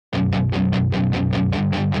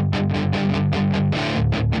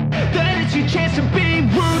chance to be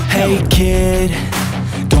ruthless. Hey kid,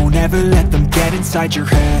 don't ever let them get inside your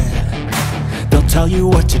head. They'll tell you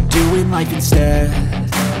what to do in life instead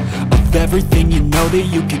of everything you know that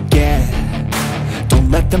you could get.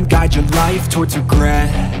 Don't let them guide your life towards regret.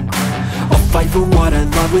 I'll fight for what I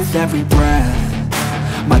love with every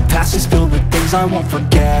breath. My past is filled with things I won't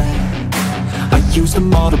forget. I use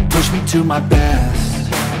them all to push me to my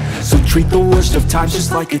best. So treat the worst of times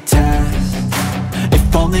just like a test.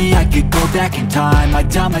 If only I could go back in time,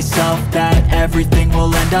 I'd tell myself that everything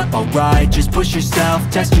will end up alright. Just push yourself,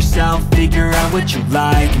 test yourself, figure out what you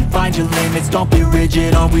like, and find your limits, don't be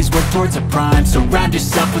rigid, always work towards a prime. Surround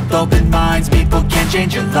yourself with open minds, people can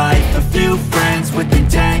change your life. A few friends with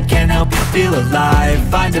intent can help you feel alive.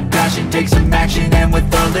 Find a passion, take some action, and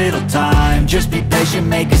with a little time, just be patient,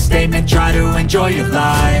 make a statement, try to enjoy your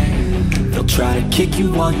life. They'll try to kick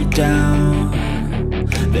you while you're down.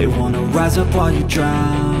 They wanna rise up while you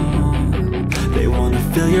drown. They wanna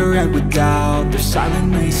fill your head with doubt. They're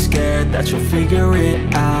silently scared that you'll figure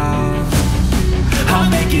it out. I'll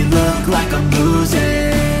make it look like I'm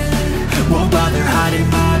losing, won't bother hiding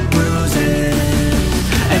my bruises.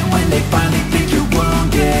 And when they finally think you're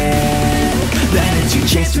wounded, then it's your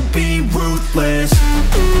chance to be ruthless.